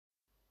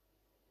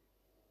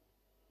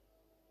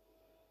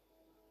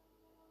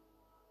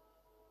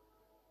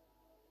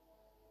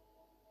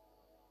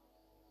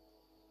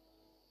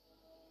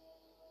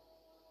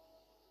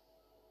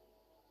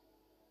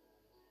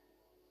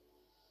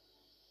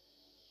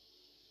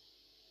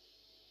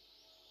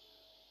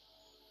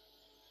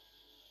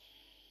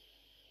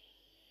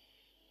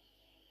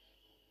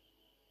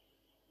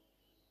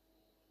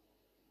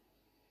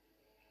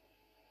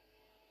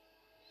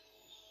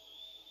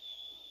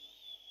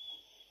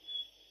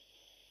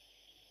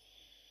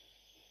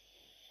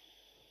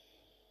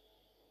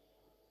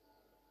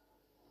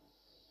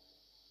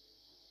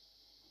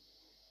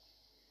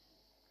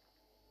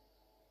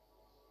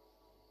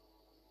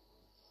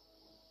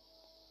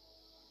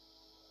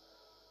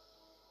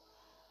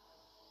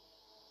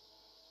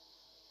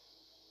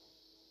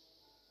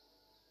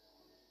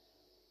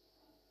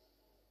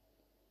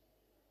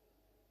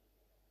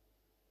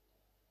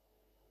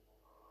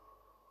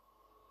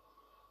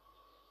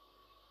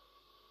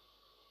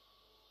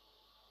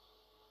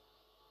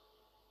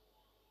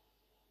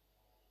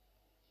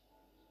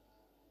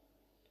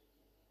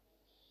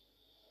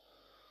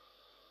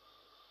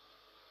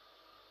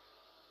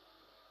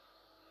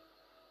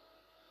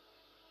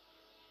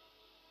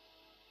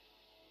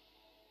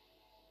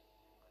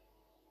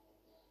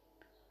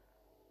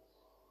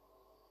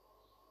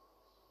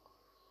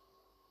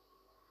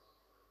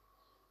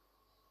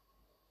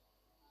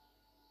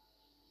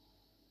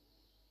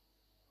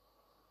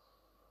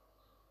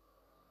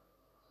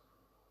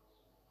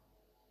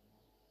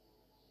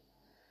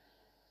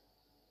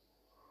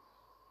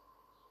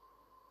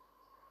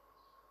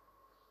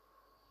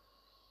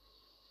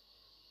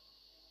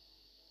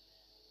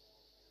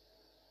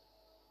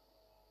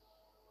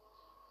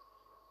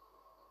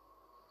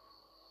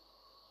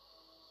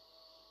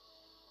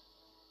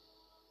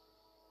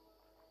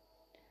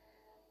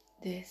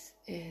This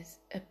is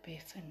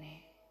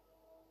Epiphany.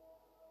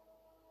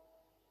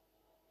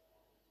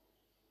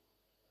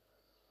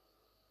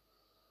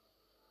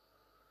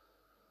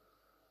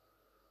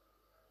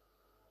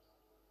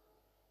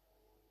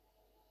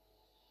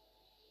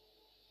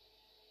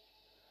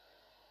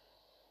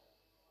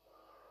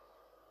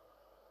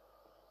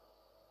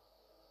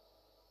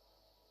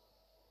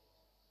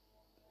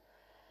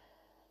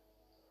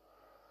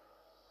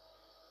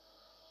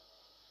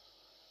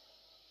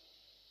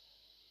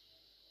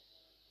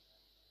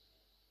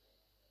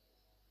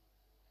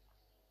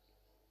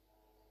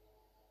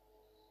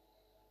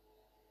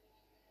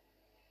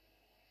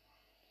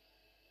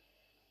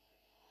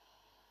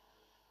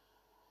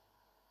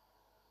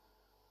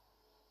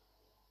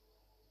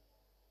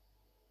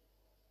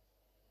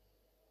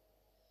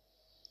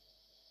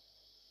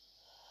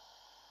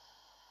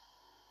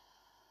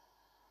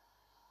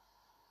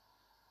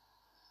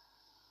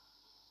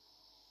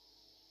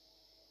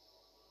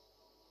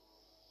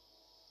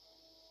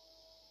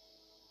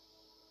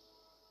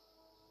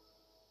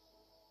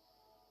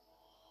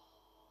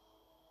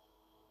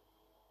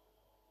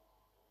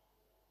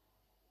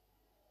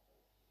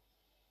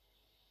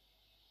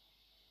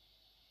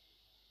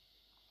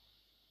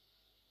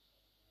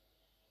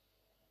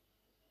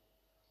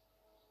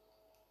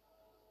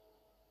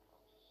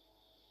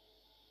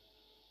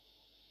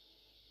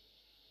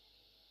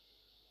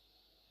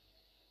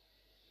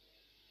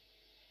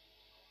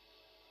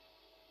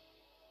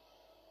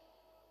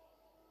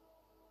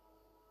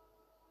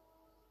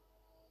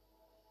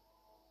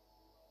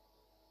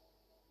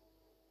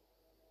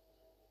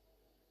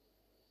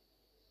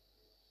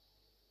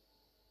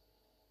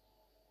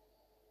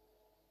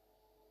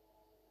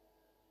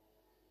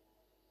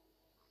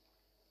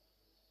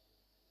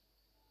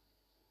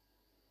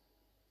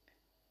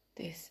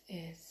 This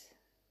is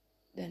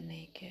the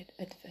naked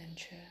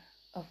adventure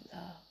of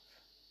love.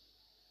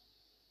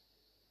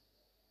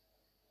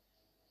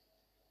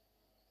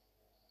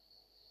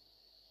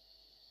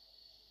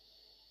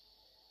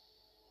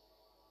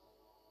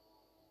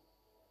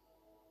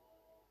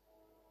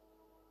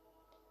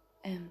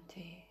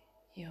 Empty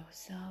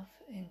yourself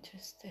into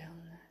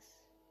stillness.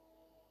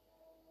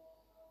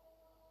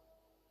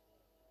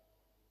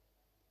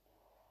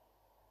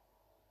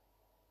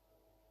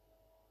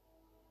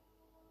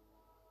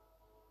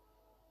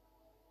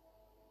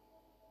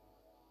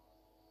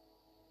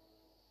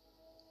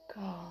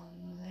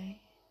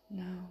 Calmly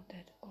know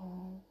that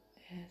all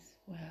is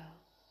well.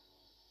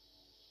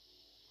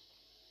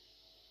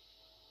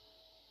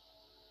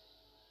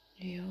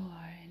 You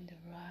are in the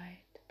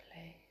right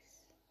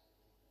place.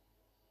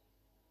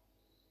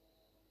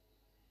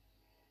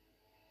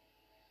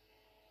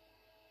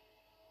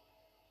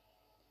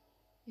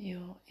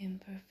 Your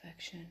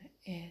imperfection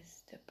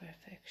is the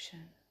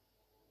perfection.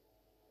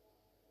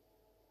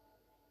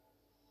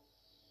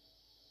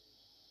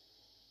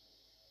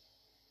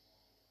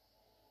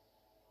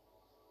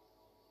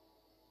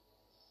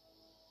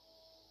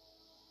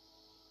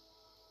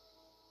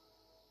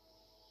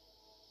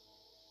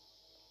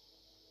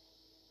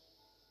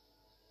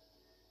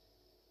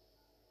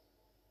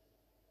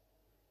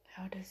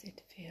 How does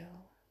it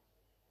feel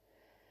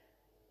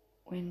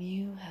when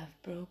you have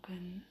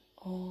broken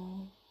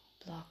all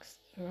blocks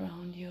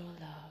around your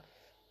love?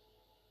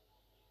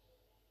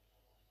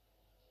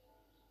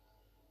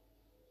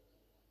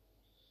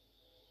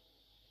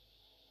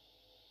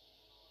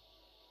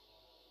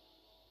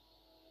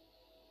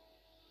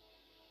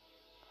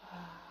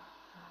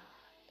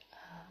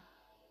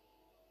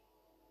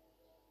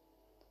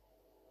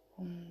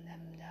 Dam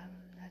dam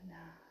da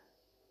da.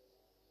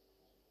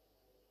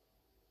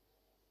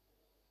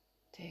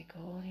 Take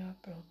all your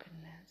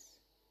brokenness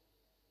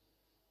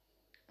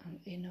and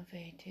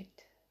innovate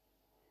it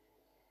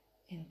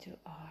into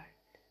art.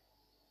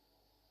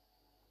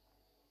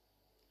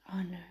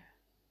 Honor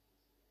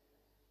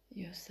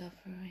your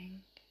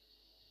suffering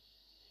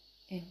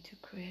into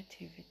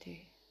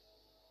creativity.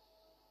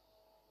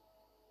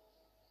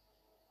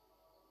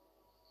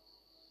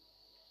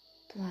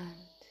 Plant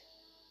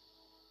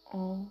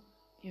all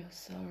your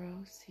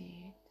sorrow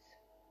seeds.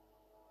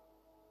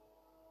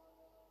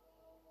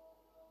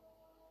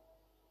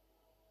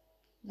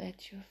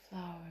 Let your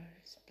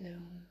flowers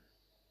bloom.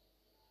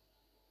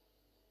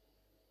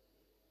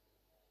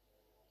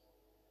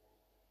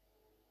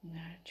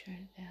 Nurture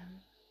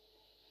them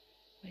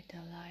with the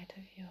light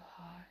of your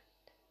heart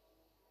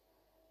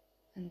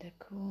and the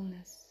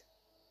coolness,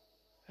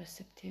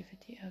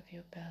 receptivity of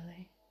your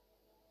belly.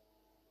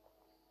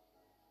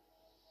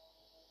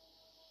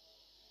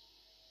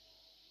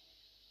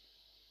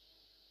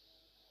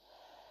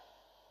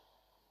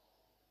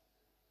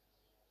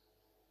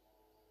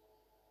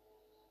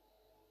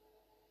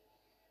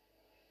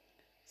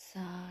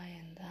 Sigh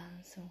and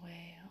dance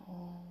away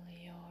all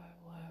your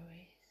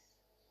worries.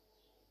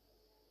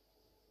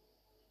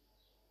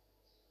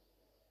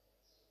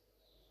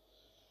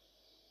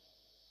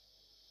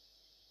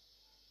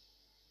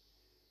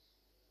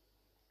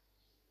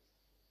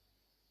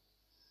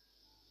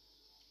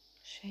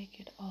 Shake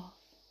it off,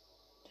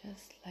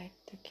 just like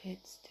the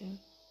kids do.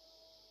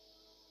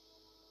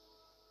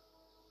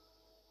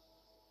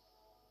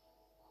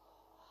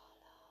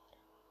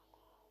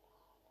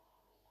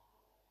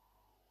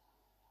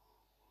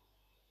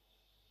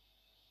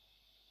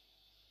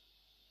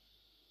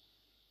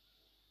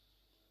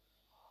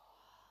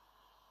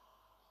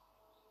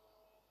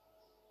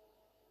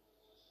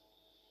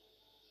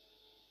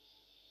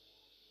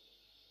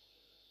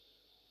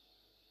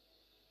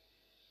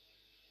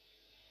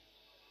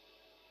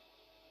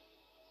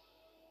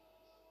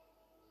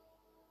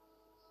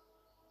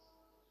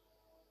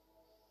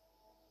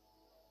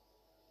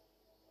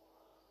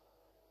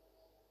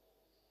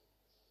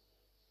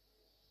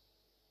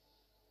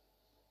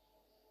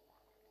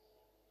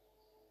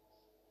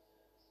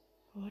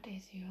 What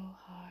is your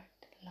heart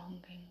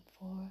longing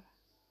for?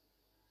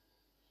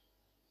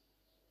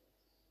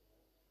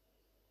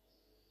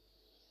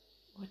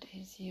 What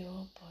is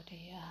your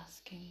body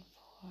asking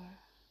for?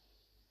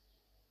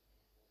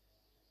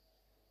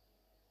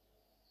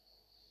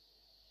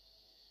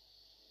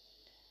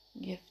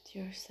 Gift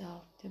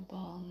yourself the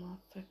balm of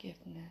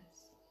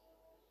forgiveness.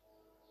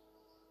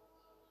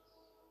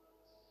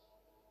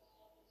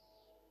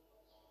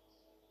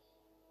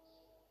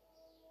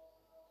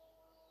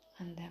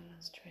 And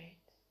demonstrate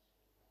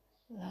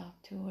love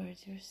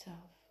towards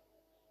yourself,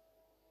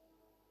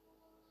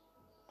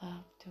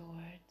 love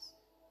towards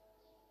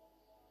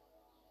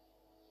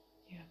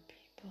your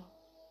people.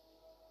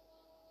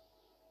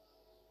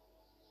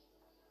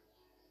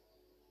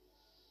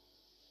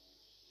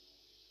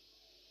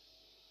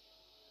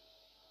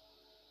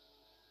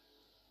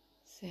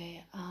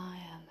 Say, I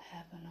am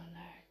heaven on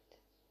earth.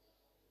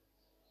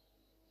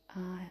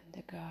 I am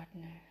the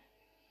gardener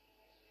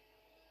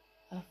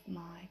of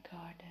my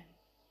garden.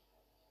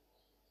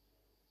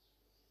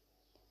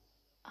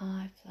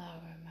 I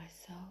flower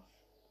myself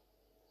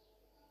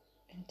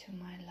into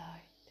my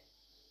light.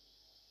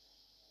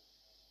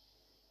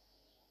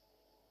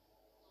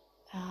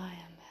 I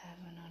am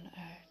heaven on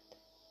earth.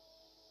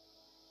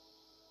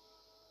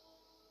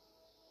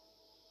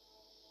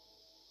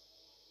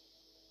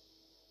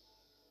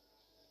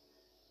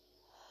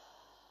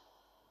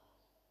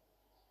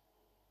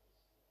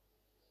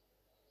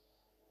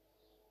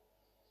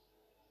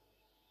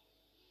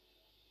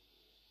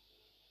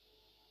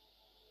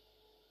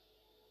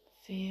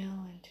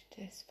 Feel into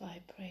this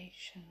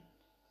vibration.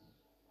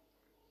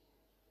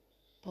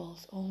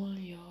 Pulse all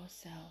your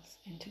cells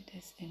into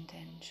this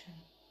intention.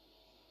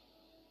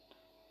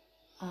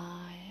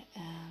 I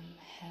am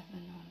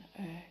heaven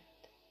on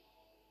earth.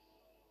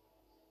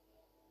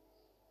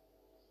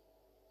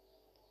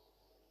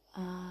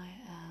 I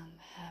am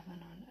heaven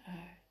on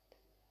earth.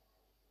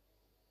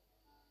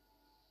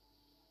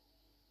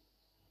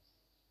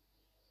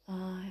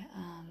 I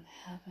am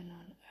heaven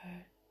on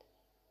earth.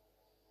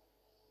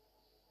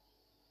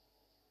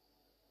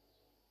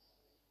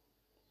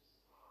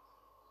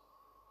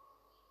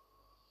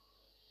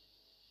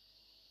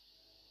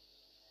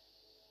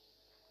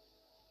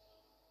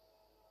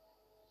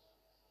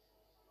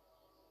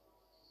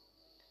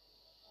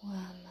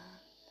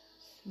 Waman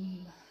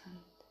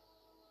Sumand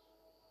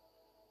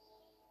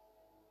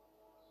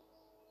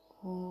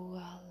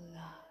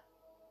Uwala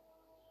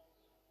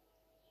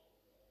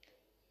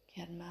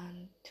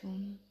Kerman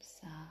Tum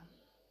Sam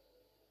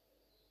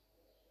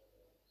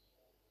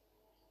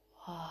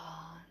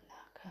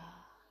Wanaka.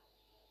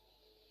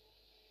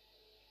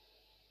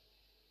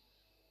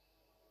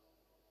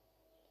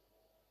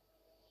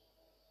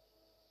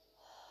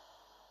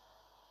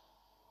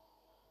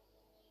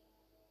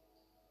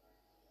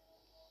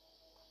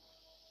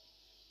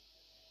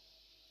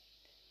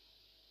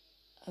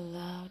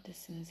 Allow the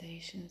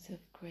sensations of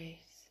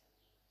grace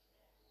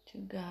to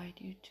guide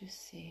you to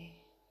see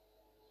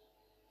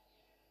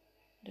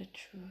the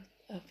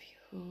truth of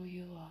who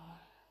you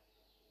are.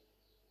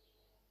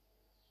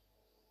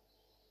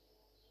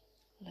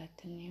 Let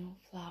the new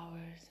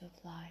flowers of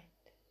light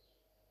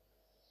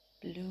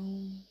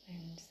bloom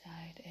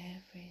inside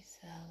every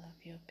cell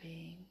of your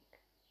being.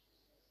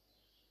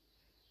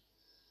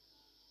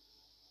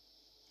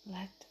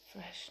 Let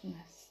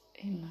freshness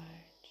emerge.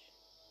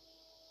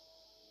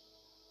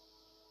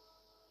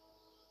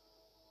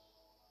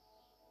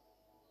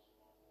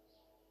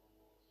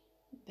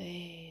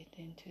 Bathe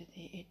into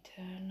the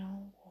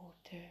eternal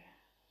water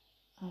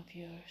of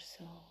your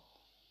soul.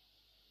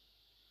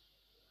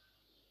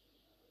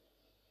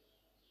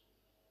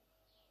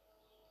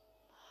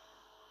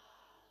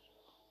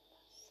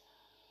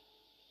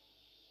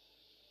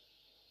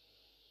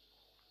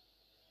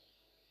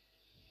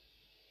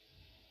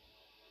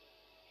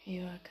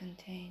 You are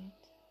contained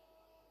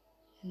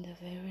in the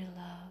very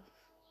love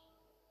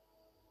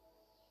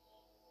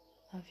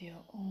of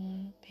your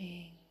own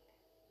being,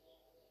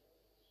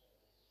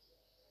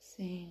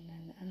 seen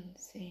and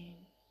unseen,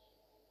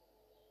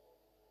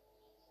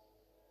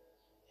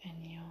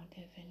 in your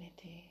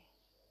divinity.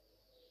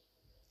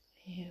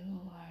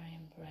 You are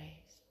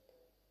embraced.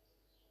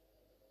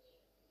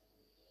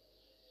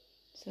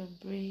 So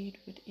breathe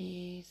with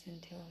ease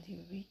until you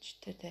reach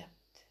the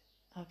depth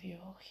of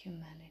your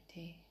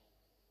humanity.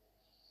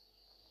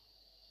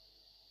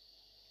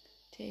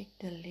 Take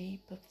the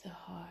leap of the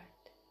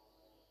heart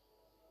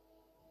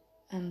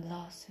and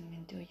blossom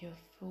into your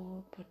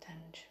full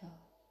potential.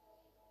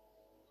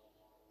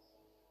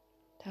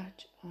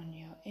 Touch on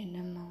your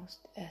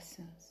innermost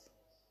essence.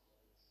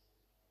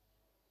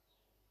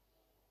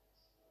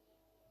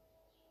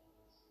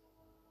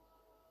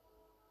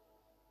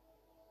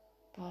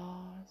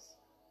 Pause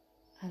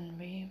and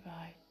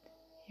rewrite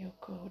your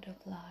code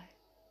of life.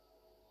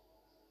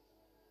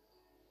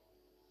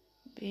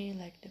 Be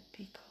like the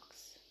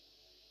peacocks.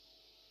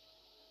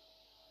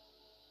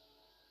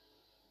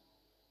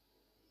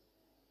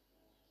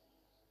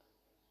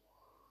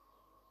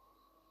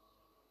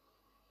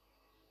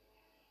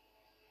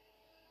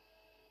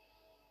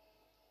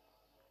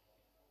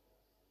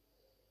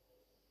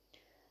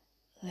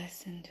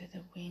 Listen to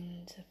the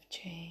winds of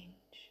change,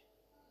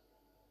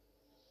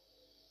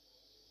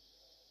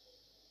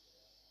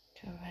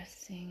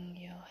 caressing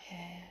your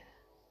hair.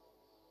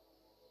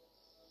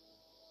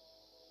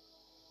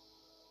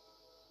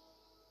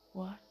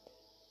 What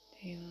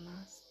do you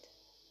must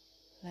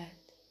let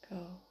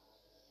go?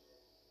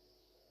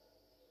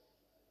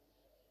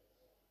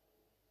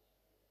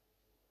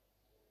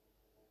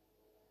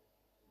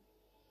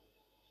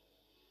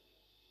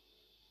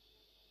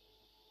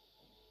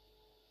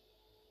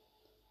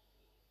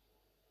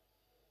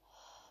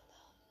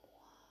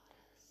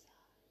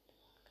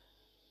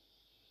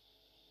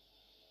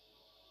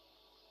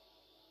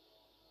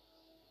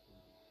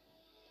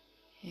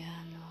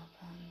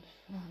 Yanoban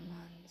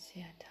Flaman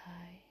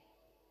Siatai.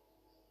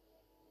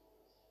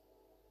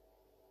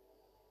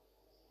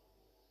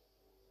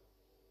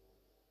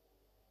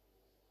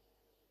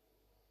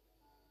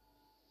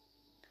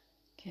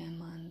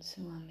 Keman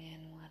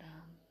Suamen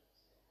Waram.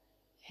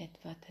 Et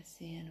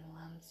Vatasian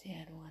Wam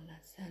Sierwana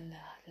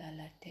Sanda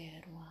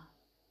Lalaterwa.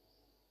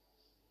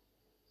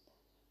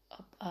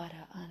 Up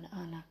Ara An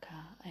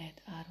Anaka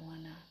et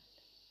Arwana.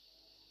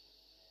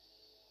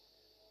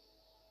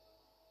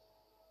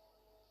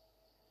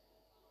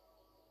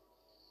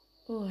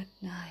 Uat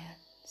Nayat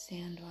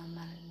Sandwa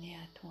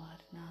Malniat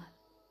Warnat.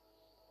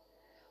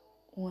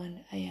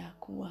 Wan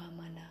Ayakua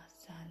Mana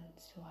San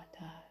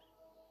Suatar.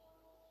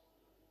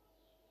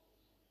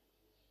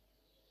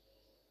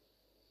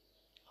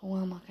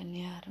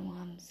 Wamakanyar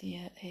Wam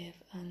Sia Ev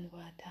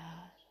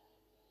Anvatar.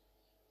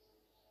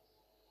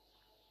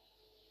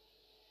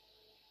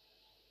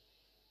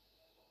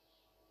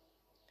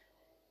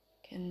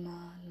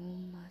 Kenma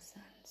Numa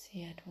San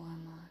Siat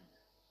Waman.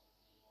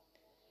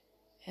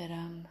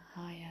 Eram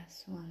Haya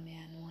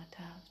Swamian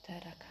Watav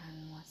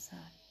Tarakan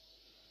Wasat.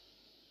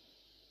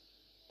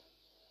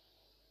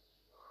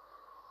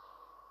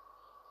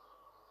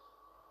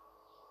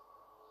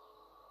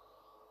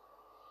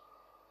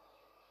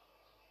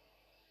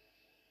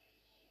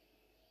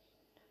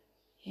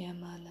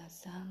 Yamana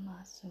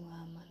Sama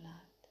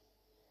Suamanat.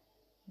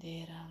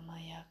 Dera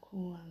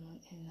Mayakuam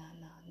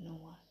Inana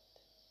Nuat.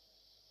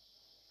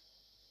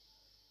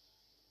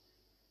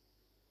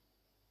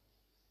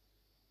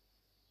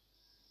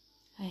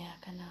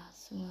 Ayakana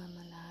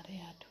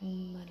Suamanaria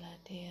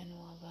Tumalatea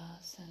Nuava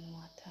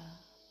Sanwata.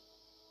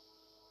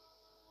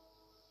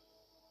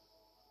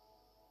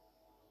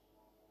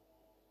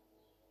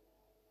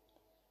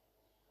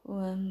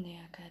 Uam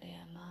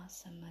Niakarea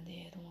Masa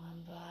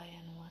Maderuam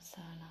Vayan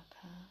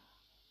Wasanaka.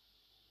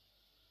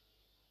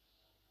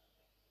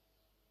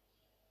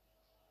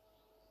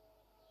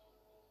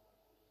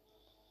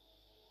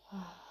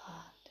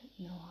 Ahat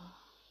Noah.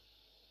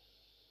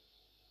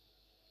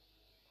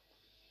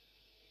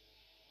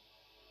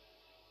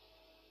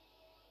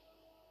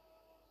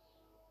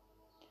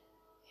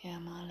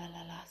 Yamala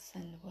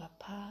Lalasan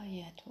Wapa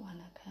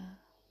Yatuanaka.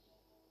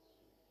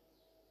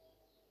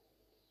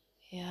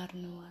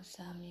 Yarnua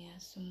Samya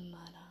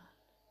Summaran.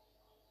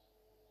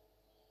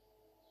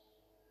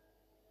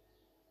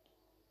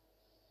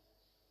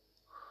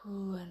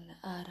 Huan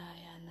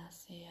Araya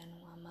Nasian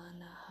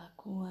Wamana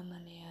Hakua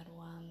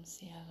Maniarwam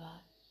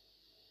Siavat.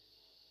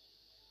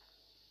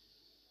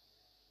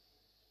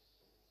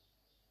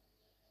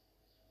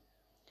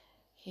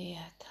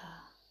 Hiata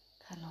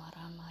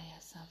Kanoramaya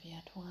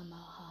Savyatwama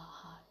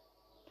Hahat.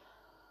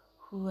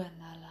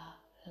 Huanala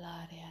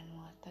Larian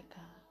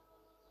Wataka.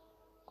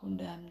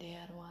 Kundam de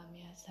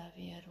Arwamia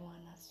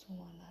Savyarwana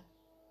Suanat.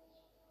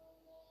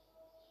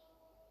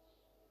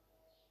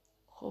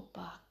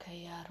 Hopa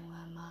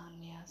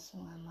Kayarwamania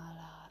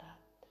Suamalarat.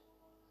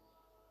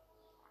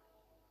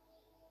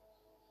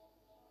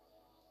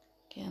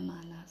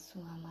 Kemana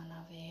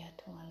Suamana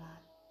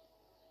Vyatuanat.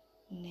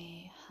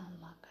 Ne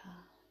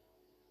Hamaka.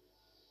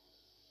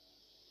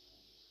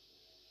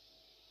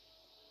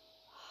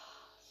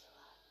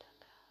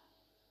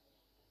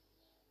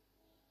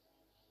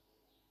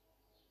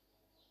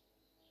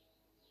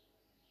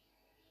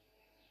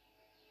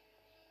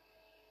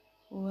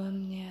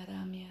 Uam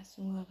Niaramia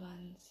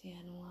Suavan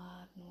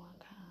Sianuar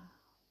Nuaka.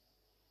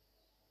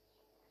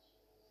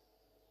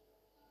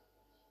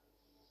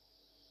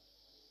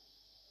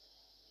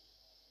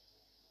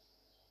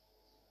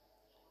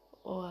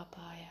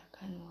 Oapaya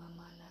Kanua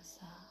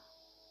Manasa.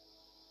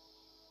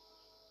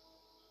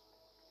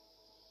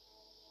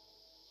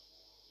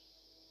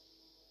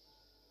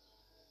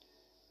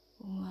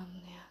 Uam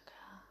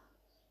Niaka.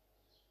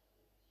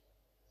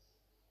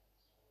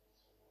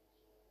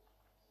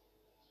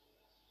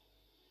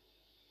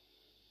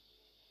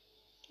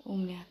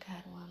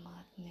 Umniakarwama